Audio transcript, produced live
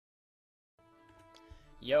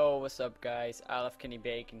Yo, what's up guys?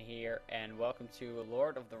 iLoveCandyBacon here and welcome to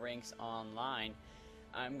Lord of the Rings Online.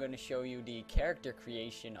 I'm going to show you the character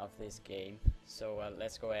creation of this game. So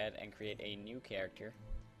let's go ahead and create a new character.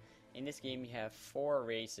 In this game you have 4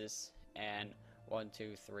 races and 1,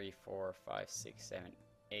 2, 3, 4, 5, 6, 7,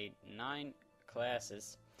 8, 9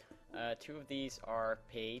 classes. 2 of these are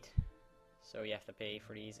paid, so you have to pay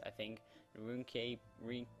for these. I think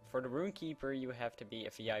for the Runekeeper you have to be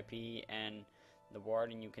a VIP, and the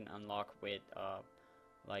Warden you can unlock with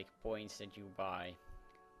like points that you buy.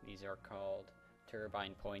 These are called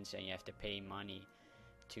turbine points and you have to pay money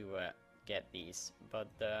to get these. But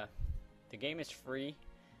the game is free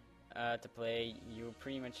to play. You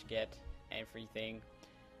pretty much get everything,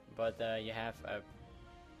 but you have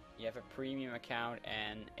a premium account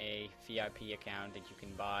and a VIP account that you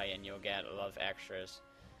can buy, and you'll get a lot of extras.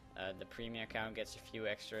 The premium account gets a few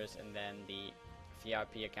extras, and then the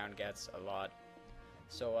VIP account gets a lot.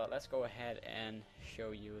 So let's go ahead and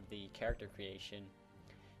show you the character creation.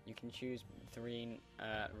 You can choose between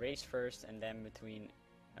race first and then between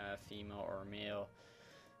female or male.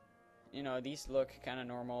 You know, these look kind of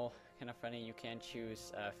normal, kind of funny. You can't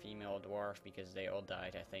choose female dwarf because they all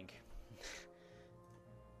died, I think.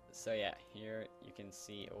 So yeah, here you can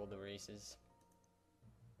see all the races.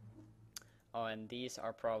 Oh, and these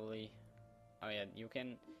are probably, oh yeah, you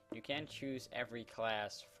can choose every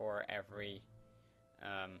class for every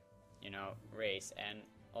you know, race. And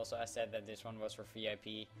also I said that this one was for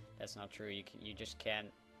VIP. That's not true. You just can't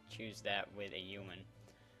choose that with a human.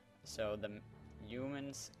 So the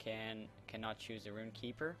humans cannot choose the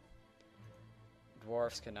Runekeeper.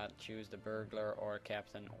 Dwarfs cannot choose the burglar or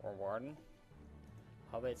captain or warden.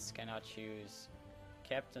 Hobbits cannot choose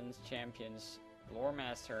captains, champions, lore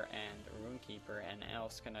master, and Runekeeper, and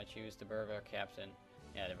elves cannot choose the burglar, captain.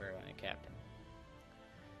 Yeah, the burglar and the captain.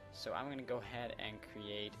 So I'm gonna go ahead and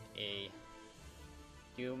create a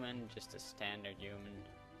human, just a standard human,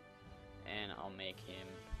 and I'll make him,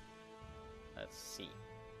 let's see.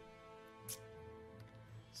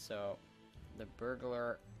 So the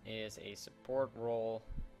burglar is a support role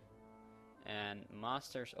and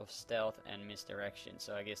masters of stealth and misdirection.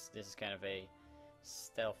 So I guess this is kind of a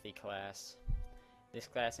stealthy class. This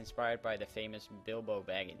class inspired by the famous Bilbo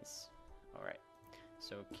Baggins. Alright,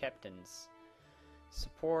 so captains.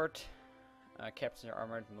 Support, captains are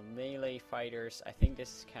armored melee fighters. I think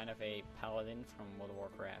this is kind of a paladin from World of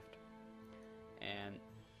Warcraft. And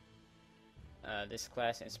this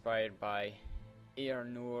class inspired by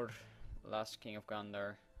Eärnur, last king of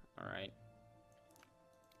Gondor. Alright.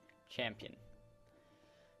 Champion.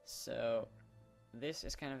 So this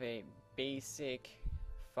is kind of a basic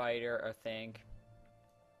fighter, I think.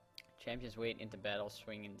 Champions wade into battle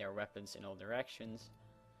swinging their weapons in all directions.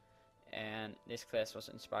 And this class was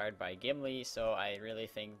inspired by Gimli, so I really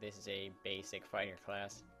think this is a basic fighter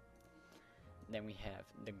class. Then we have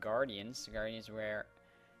the Guardians. The Guardians wear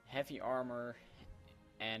heavy armor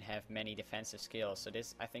and have many defensive skills. So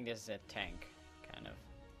I think this is a tank, kind of.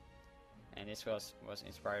 And this was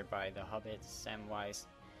inspired by the Hobbit, Samwise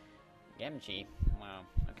Gamgee. Wow,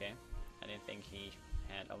 okay. I didn't think he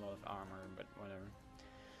had a lot of armor, but whatever.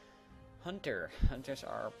 Hunter. Hunters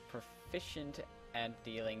are proficient at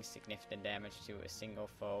dealing significant damage to a single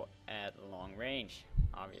foe at long range,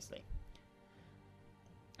 obviously.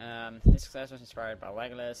 This class was inspired by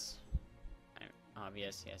Legolas.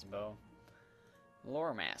 Obvious, he has a bow.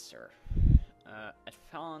 Lore Master.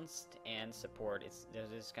 Advanced and support.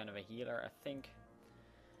 This is kind of a healer, I think.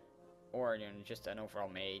 Or just an overall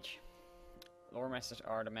mage. Lore Masters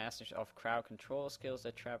are the masters of crowd control skills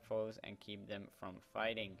that trap foes and keep them from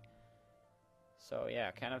fighting. So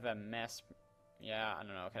yeah, kind of a mess. Yeah, I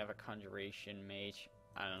don't know, kind of a conjuration mage.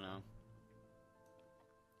 I don't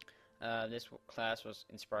know. This class was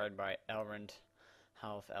inspired by Elrond,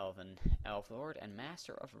 half-elven, elf lord, and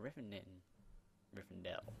master of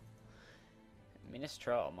Rivendell.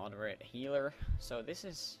 Minstrel, moderate healer. So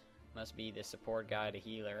this must be the support guy, the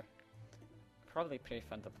healer. Probably pretty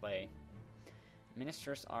fun to play.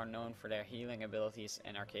 Ministers are known for their healing abilities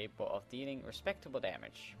and are capable of dealing respectable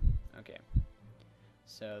damage. Okay.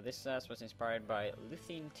 So this class was inspired by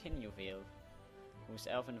Luthien Tinuville, whose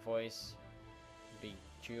elven voice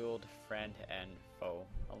bejeweled friend and foe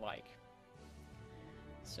alike.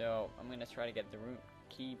 So I'm gonna try to get the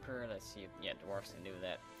Runekeeper. Let's see if dwarves can do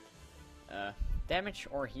that. Damage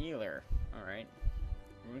or healer. Alright.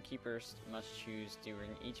 Runekeepers must choose during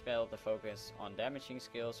each battle to focus on damaging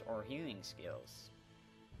skills or healing skills.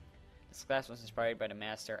 This class was inspired by the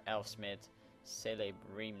Master Elfsmith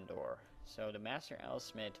Celebrimdor. So the Master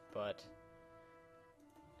Elfsmith, but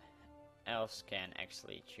else can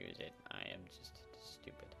actually choose it. I am just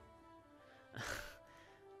stupid.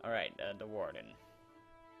 Alright, the warden.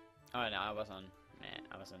 Oh no, I was on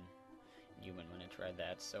human when I tried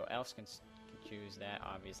that, so elves can choose that,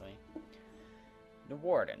 obviously. The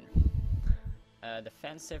warden.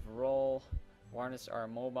 Defensive role. Wardens are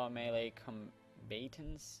mobile melee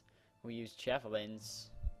combatants who use javelins.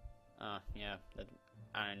 Yeah,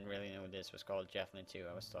 I didn't really know this was called javelin too.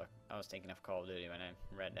 I was thinking of Call of Duty when I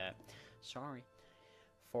read that. Sorry.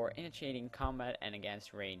 For initiating combat and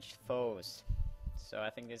against ranged foes. So I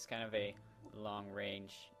think this is kind of a long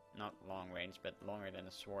range, not long range, but longer than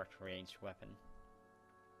a sword range weapon.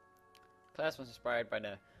 Class was inspired by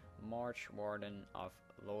the March Warden of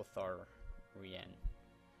Lotharine,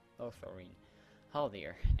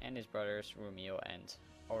 Haldir, and his brothers Rumio and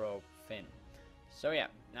Orophin. So yeah,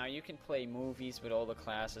 now you can play movies with all the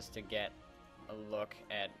classes to get a look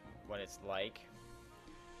at what it's like.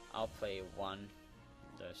 I'll play one.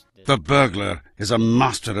 The burglar is a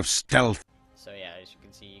master of stealth. So yeah, as you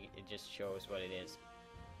can see, it just shows what it is.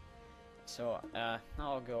 So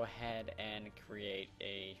I'll go ahead and create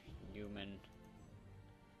a human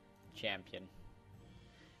champion.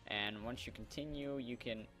 And once you continue, you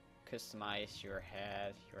can customize your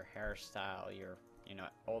head, your hairstyle, your,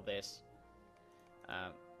 all this.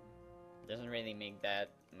 Doesn't really make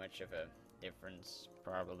that much of a difference,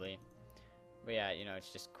 probably. But yeah,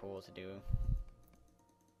 it's just cool to do.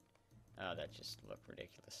 Oh, that just looked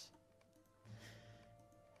ridiculous.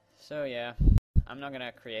 So yeah, I'm not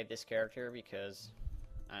gonna create this character because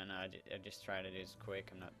I don't know, I just try to do this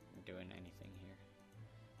quick. I'm not doing anything here.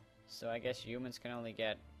 So I guess humans can only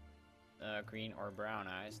get green or brown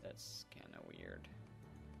eyes. That's kind of weird.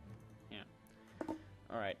 Yeah.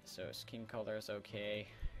 Alright, so skin color is okay.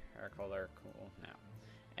 Hair color, cool. Now,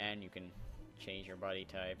 and you can change your body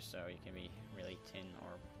type, so you can be really thin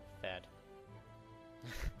or fat.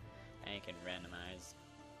 And you can randomize.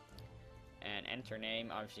 And enter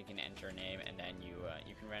name. Obviously, you can enter a name, and then you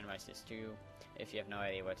can randomize this too. If you have no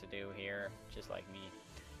idea what to do here, just like me.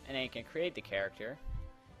 And then you can create the character,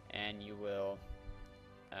 and you will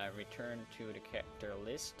return to the character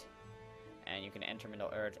list, and you can enter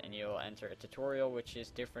Middle Earth, and you'll enter a tutorial which is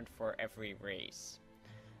different for every race.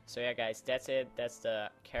 So yeah, guys, that's it. That's the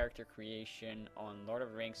character creation on Lord of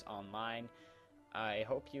the Rings Online. I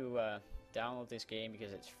hope you download this game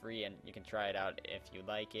because it's free and you can try it out if you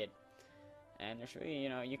like it. And there's really,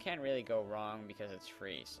 you can't really go wrong because it's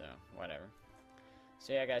free, so whatever.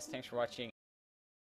 So yeah, guys, thanks for watching.